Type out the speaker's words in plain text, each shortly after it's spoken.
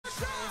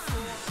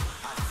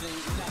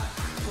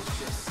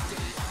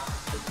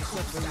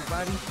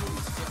everybody?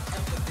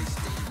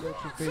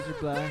 Electric Phaser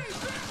Blast.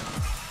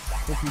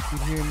 Hope you can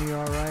hear me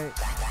alright.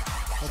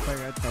 Hope I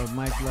got the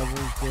mic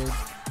levels good.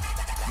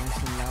 Nice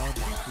and loud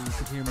so you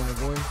can hear my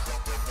voice.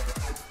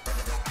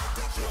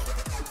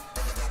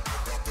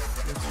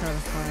 Let's try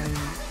to find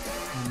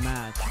a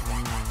match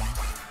online.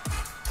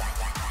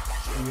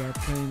 We are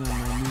playing on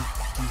my new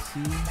PC.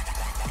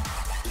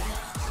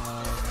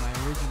 My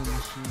original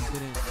machine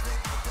didn't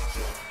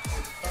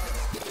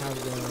have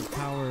the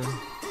power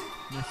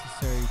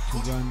necessary to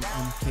run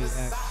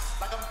mATX,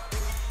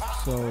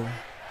 so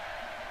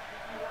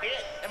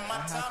I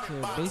had to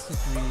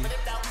basically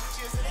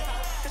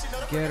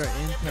get an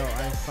Intel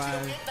i5,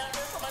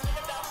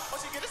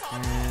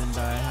 and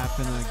I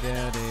happen to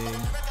get a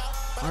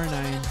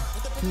R9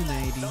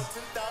 290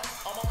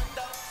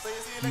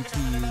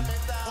 GPU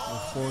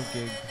with 4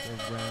 gigs of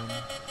RAM,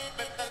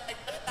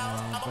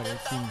 but it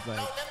seems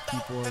like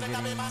people are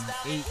getting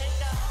 8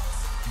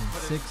 and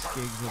 6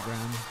 gigs of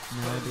RAM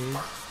nowadays,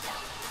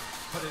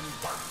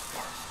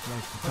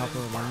 like the top of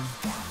the line.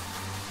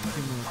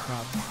 Similar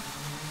crop.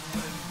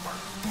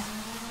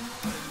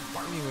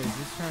 Anyways,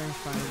 let's try and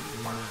find a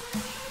match.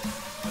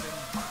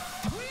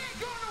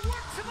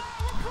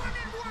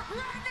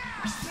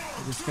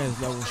 This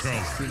guy's level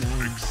 69.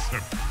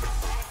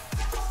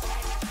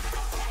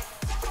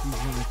 He's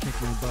gonna kick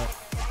my butt.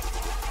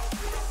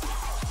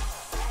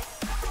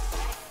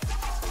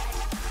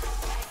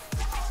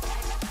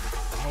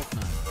 I hope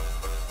not.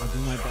 I'll do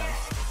my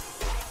best.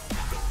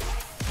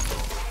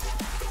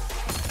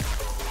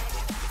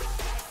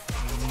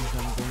 That means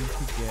I'm going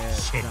to get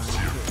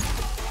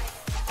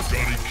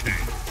Johnny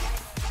King.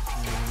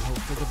 And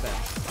hope for the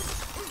best.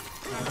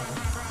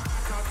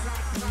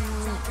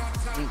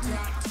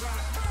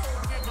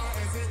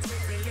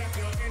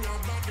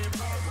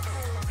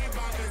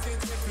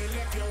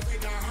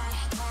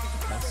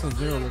 That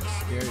Sub-Zero looks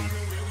scary.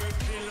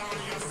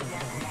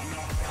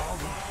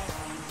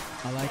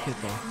 I like it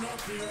though.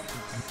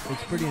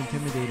 It's pretty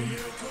intimidating.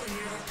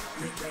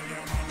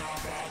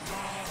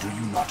 Do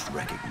you not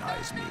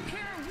recognize me?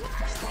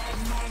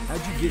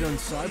 How'd you get on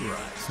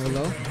Cybereye?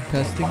 Hello?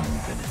 Testing? One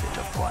benefit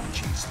of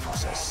Guanchi's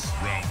process.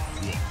 Round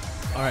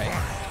 1. Alright.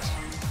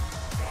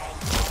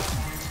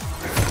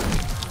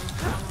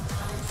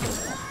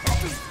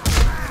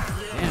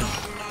 Damn.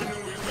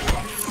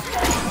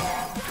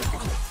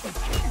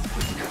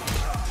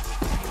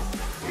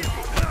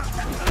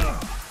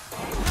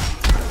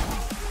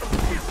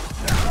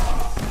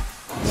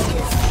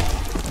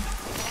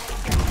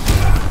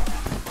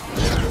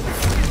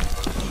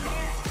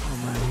 Oh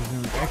man, he's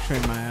gonna x-ray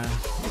my ass.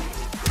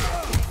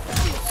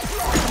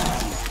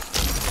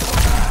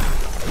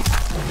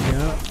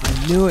 Yep, I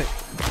knew it.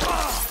 I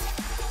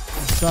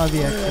saw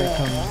the x-ray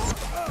coming.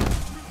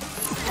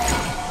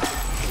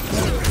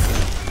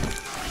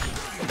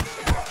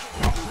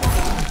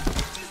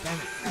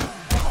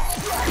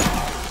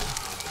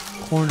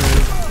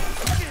 Cornered,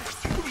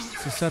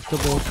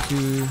 susceptible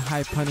to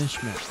high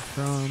punishment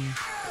from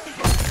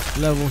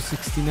level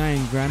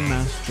 69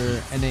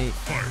 Grandmaster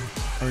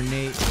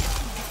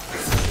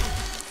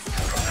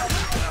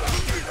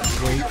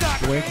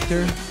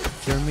N8-Waechter,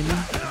 Germany.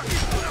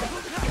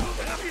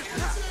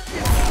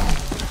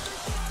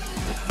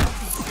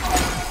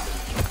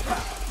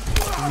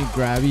 Let me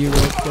grab you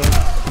real quick.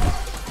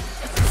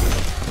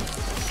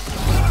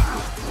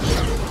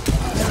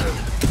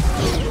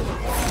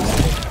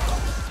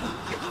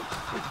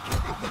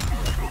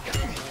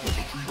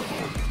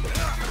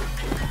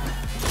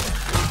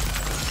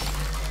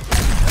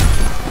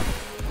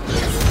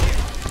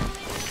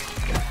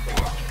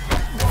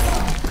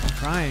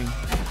 Trying.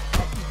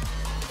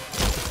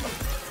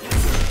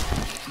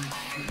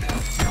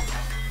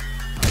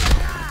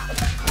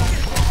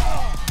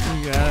 You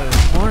got out of the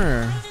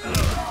corner.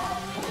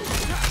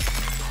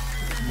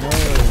 No,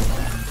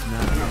 he's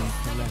not going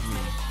to let me.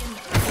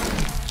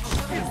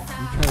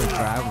 You try to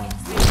grab him.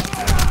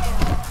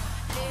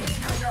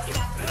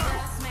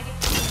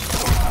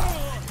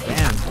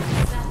 Damn.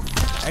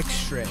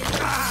 Extra.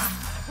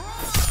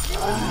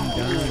 I'm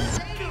done.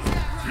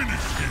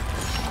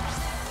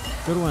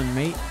 Good one,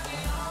 mate.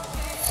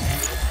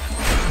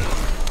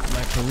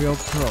 Like a real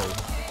pro.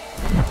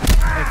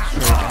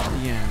 Extra at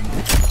the end.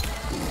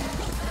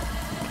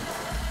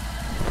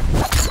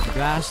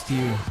 Blast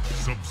you.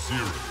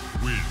 Sub-Zero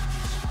wins.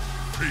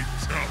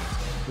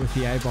 Fatality. With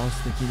the eyeballs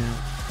sticking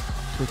out.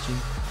 Twitching.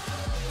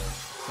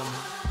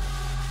 Somehow.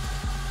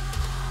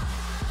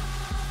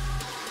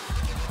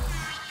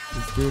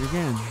 Let's do it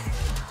again.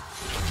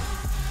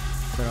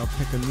 But I'll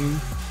pick a new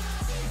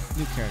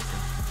character.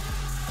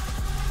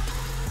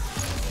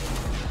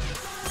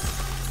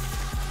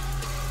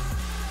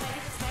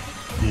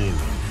 Goro.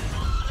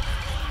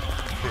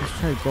 Let's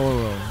try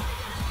Goro.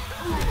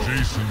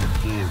 Jason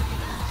Voorhees.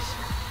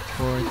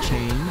 For a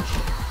change.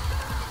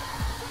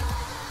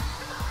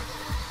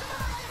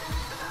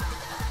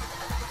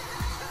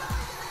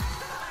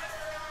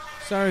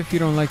 Sorry if you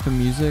don't like the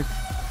music.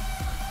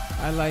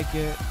 I like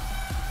it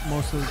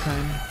most of the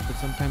time, but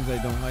sometimes I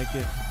don't like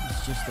it.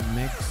 It's just a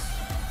mix.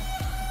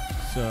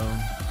 So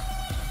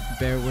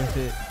bear with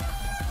it.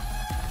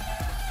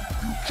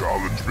 You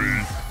challenge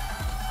me?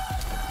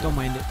 Don't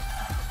mind it.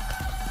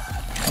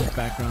 Just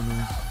background noise.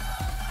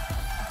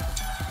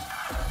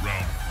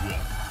 Round one.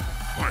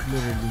 Fight.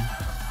 Literally.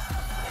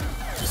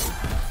 This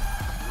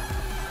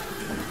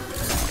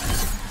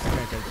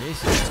guy got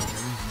Jason.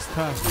 He's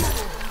tough.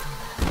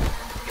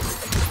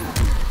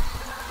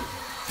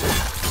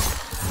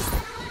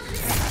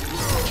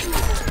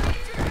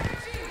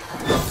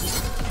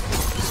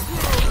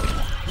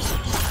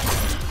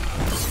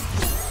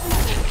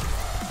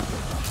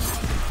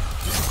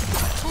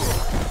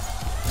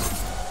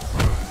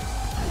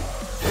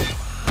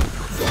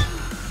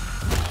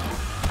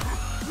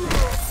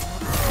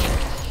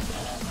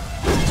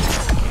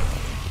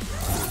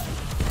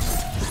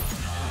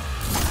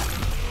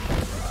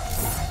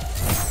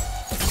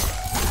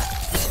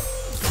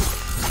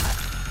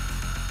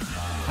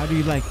 How do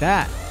you like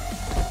that,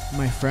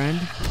 my friend?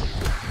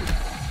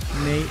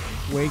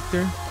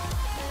 N8-Waechter?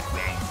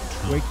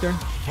 Waechter?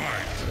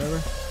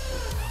 Whatever.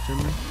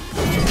 Germany.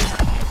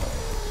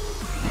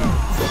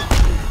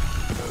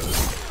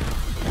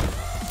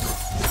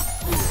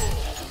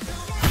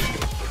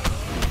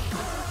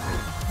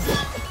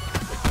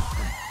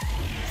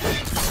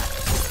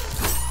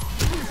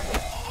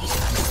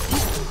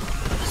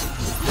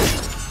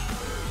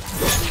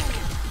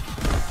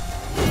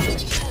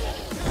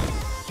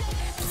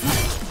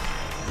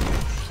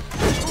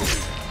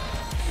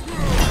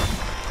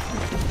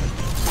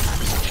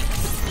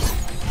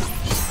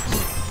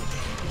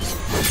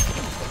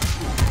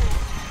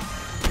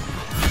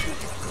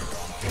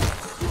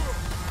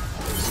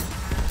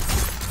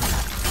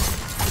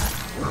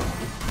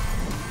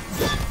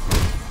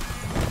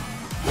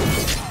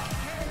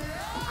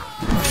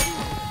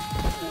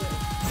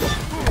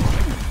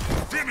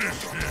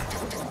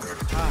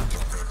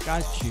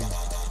 Got you,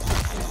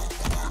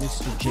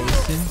 Mr.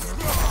 Jason.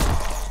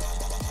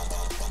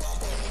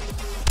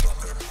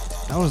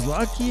 That was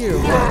lucky or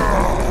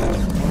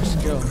more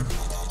skill?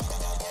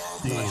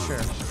 I'm not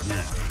sure.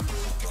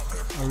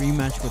 A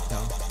rematch with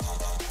Hell.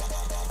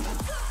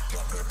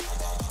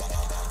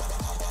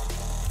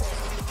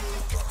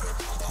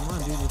 Come on,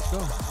 dude, let's go.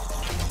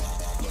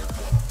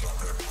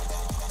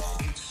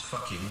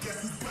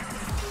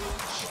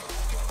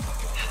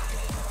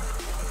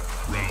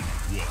 Round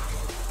one.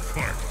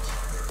 Fight.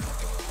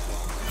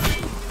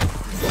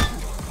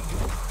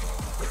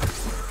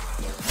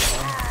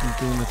 He's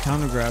doing the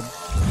counter grab.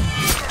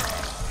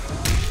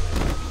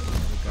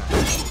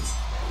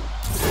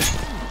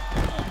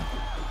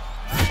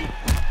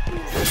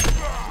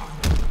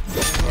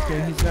 Okay,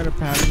 he's got a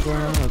pattern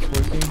going on that's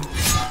working.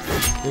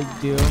 Big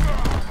deal.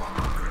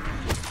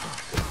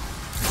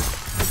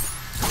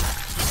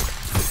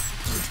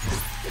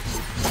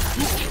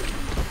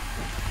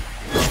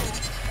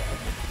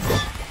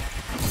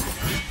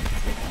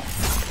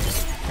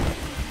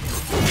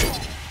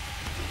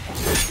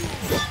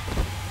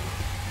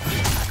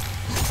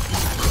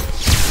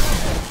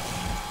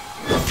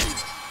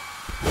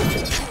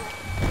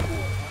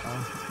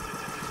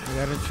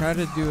 I gotta try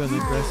to do an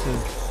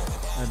aggressive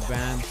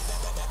advance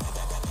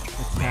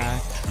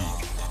attack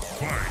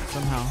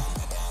somehow.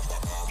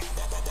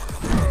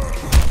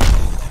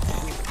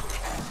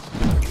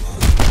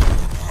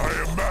 I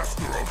am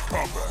master of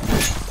combat.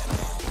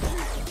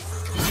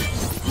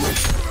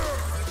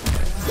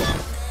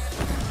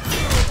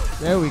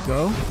 There we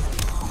go.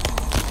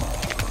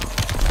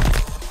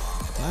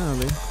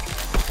 Finally.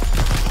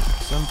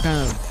 Some kind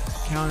of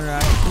counter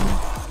action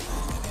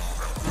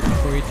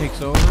before he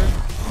takes over.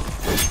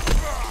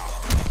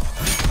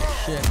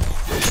 Shit.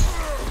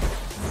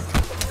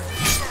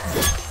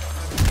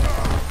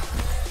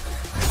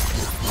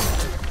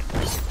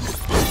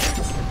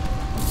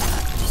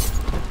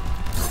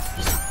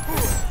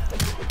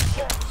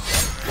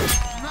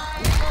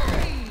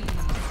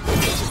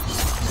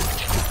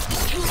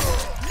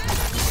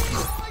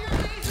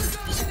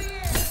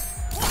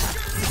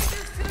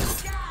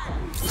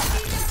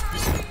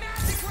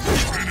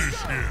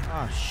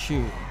 Oh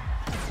shoot.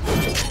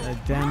 That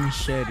damn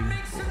machete.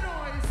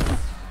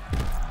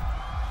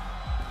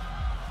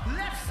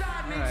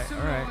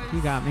 Alright, he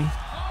got me.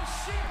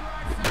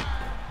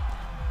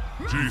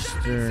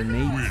 Mr.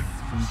 Nate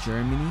from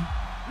Germany.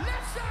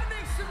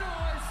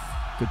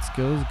 Good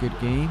skills, good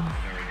game.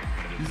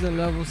 He's a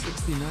level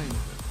 69.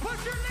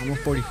 I'm a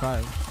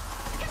 45.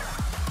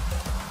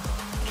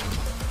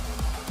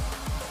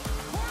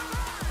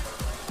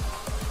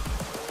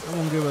 I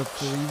won't give up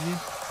so easy.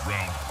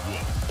 Round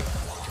one.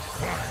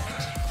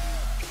 Fight.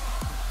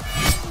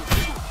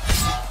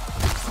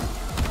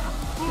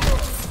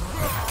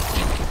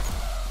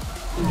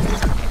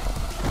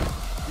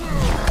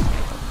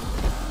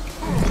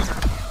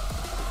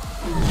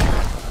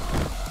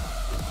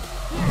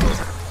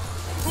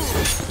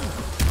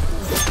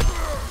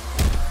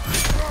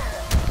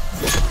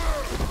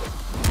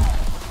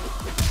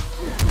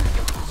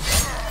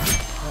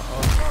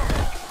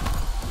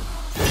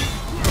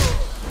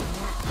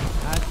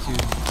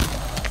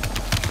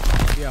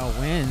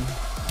 Win.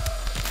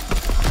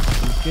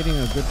 He's getting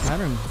a good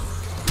pattern.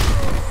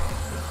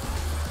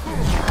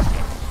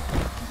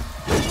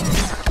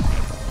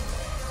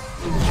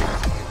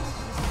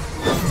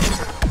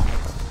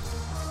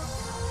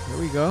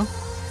 you go.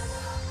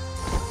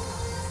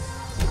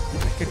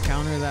 I could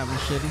counter that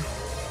machete.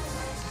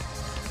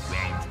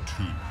 Round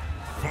 2.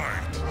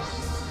 Fight.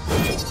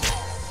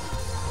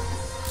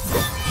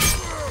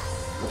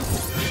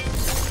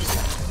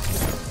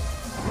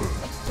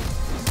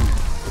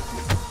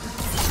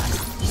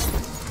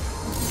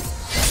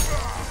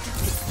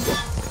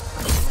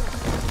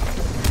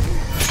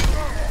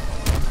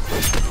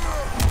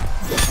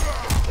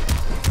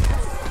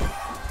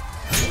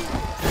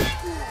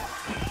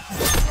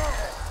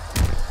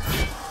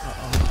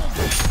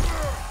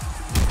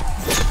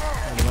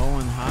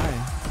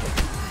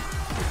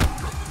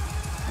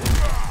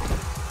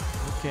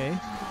 Okay.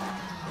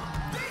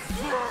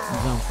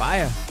 He's on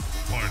fire.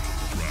 Final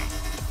round.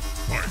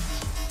 Fight.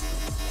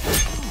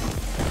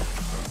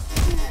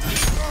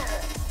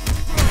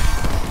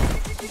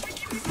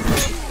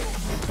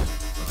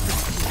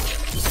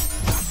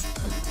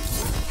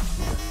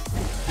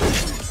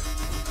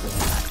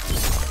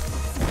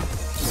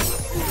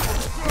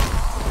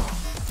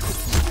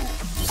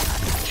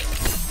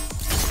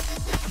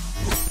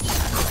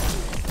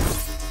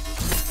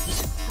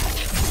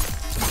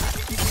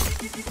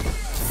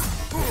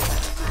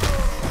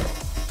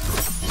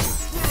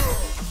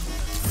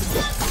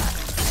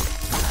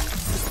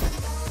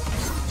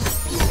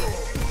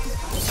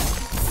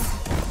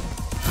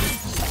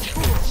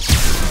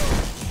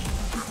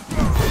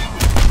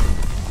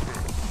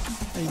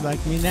 You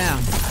like me now?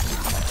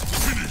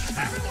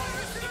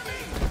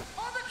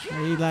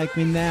 How you like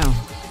me now?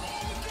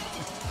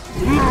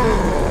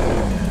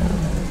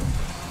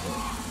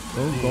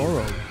 Go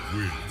Goro.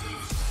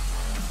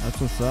 That's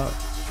what's up.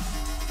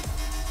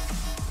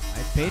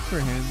 I paid for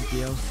him,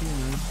 DLC,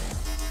 man.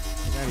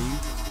 I gotta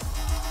use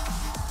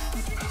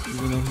him.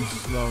 Even though he's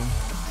slow.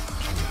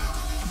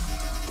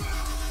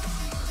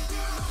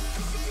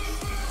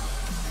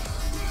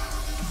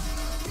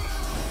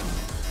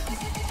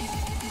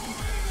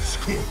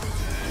 Score.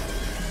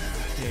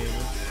 Okay,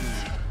 let's see.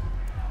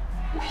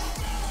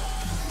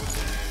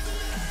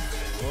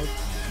 What?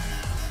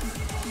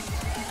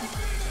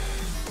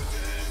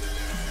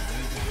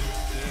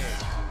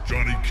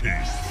 Johnny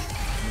King.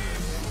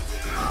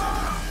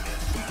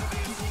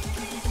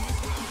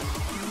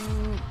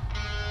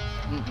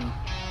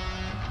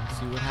 Let's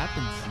see what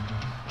happens.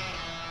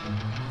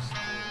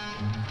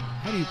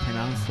 How do you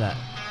pronounce that?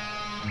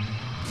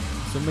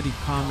 Somebody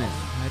comment.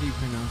 How do you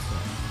pronounce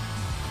that?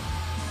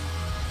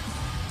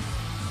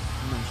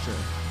 I'm not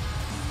sure.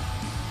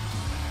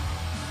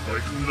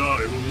 Titan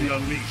Eye will be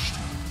unleashed.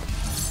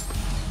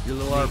 Your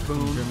little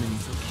harpoon. Germany.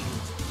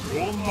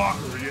 Your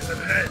mockery is an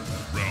end.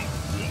 Round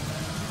 1.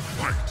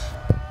 Fight.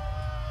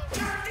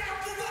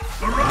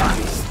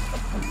 Arise!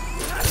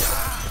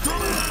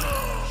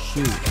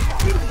 Shoot.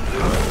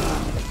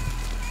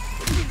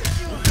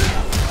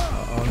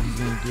 Uh-oh, he's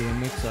gonna do a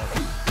mix-up.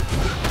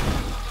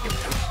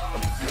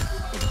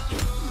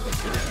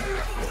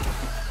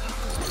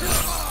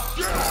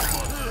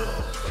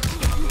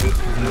 He's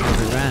gonna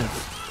advance.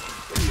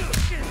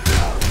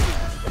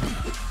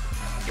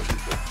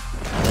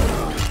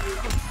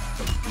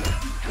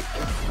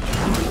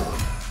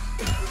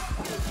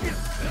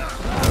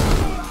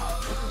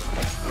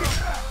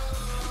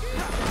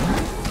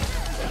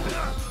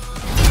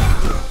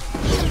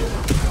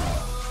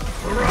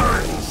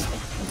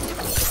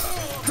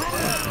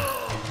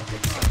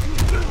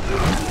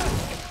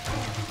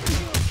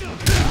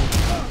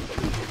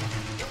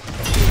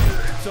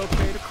 It's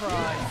okay to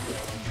cry.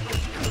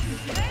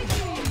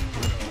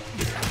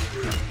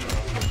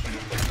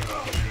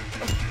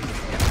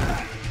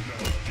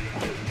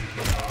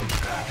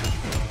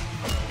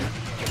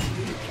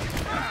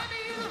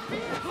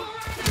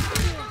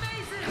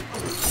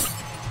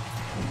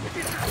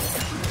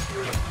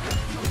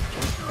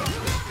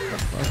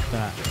 What's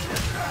that?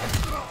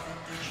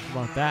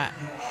 How about that?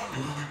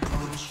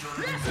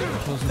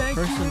 Close and Thank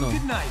you personal. and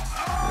good night.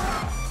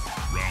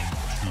 Round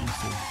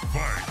 2.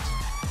 Fight.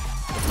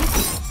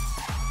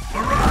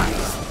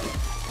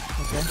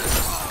 Okay.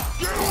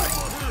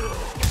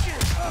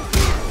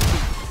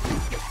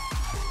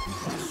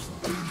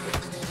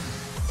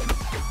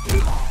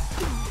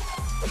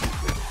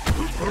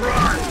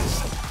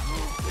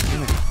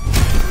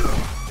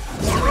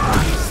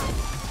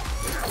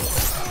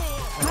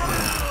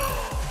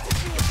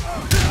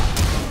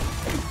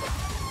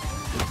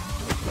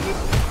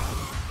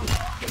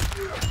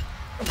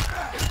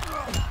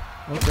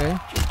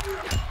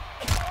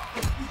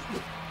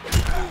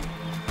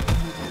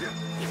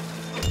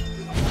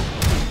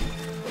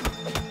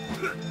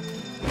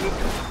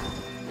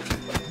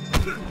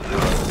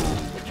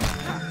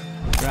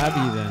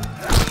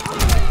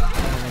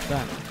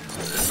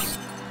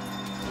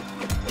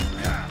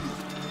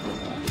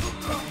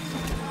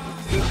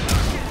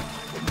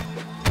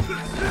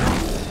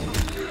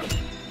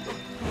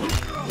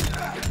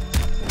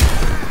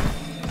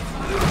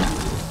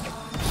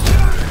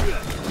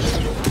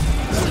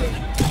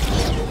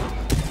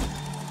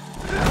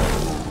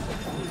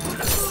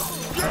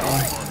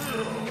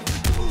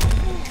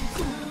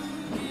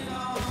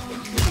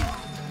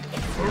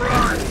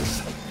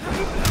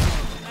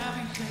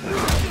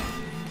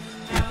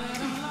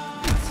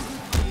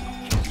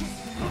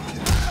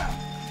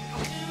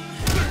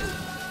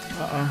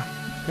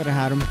 Uh-oh. Could have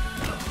had him.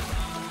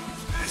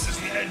 This is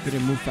the end.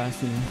 Didn't move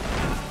fast enough.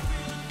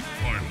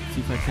 Final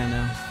See if I can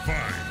now.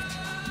 fight.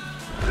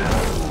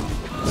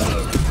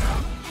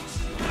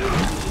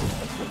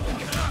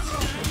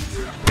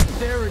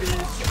 There it is.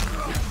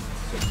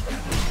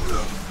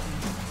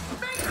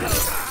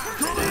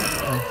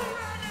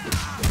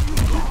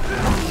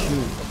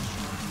 Shoot.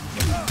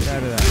 Get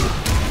out of that.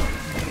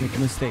 Make a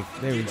mistake.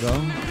 There we go.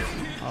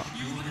 Oh.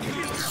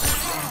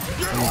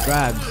 And he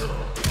grabs.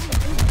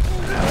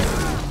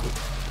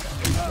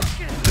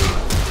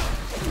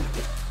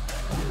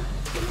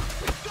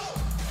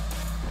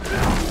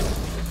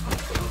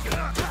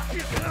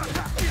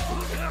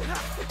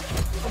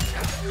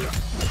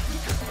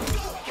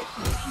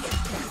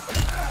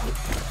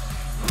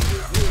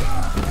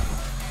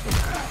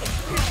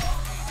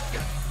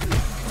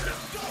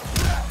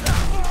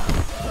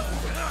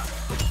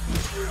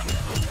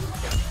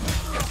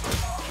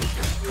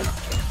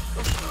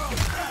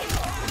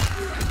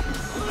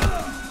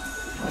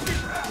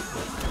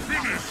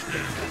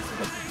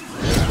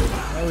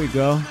 There we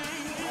go.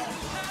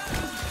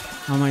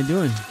 How am I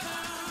doing?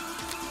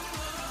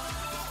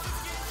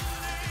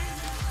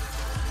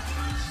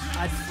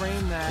 I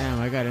framed that. Damn,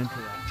 I got into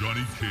that.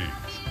 Johnny Cage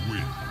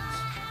wins.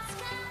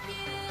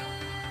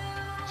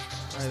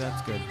 Alright,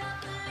 that's good.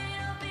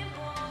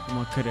 I'm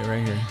gonna cut it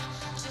right here.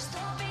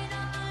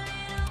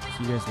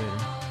 See you guys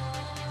later.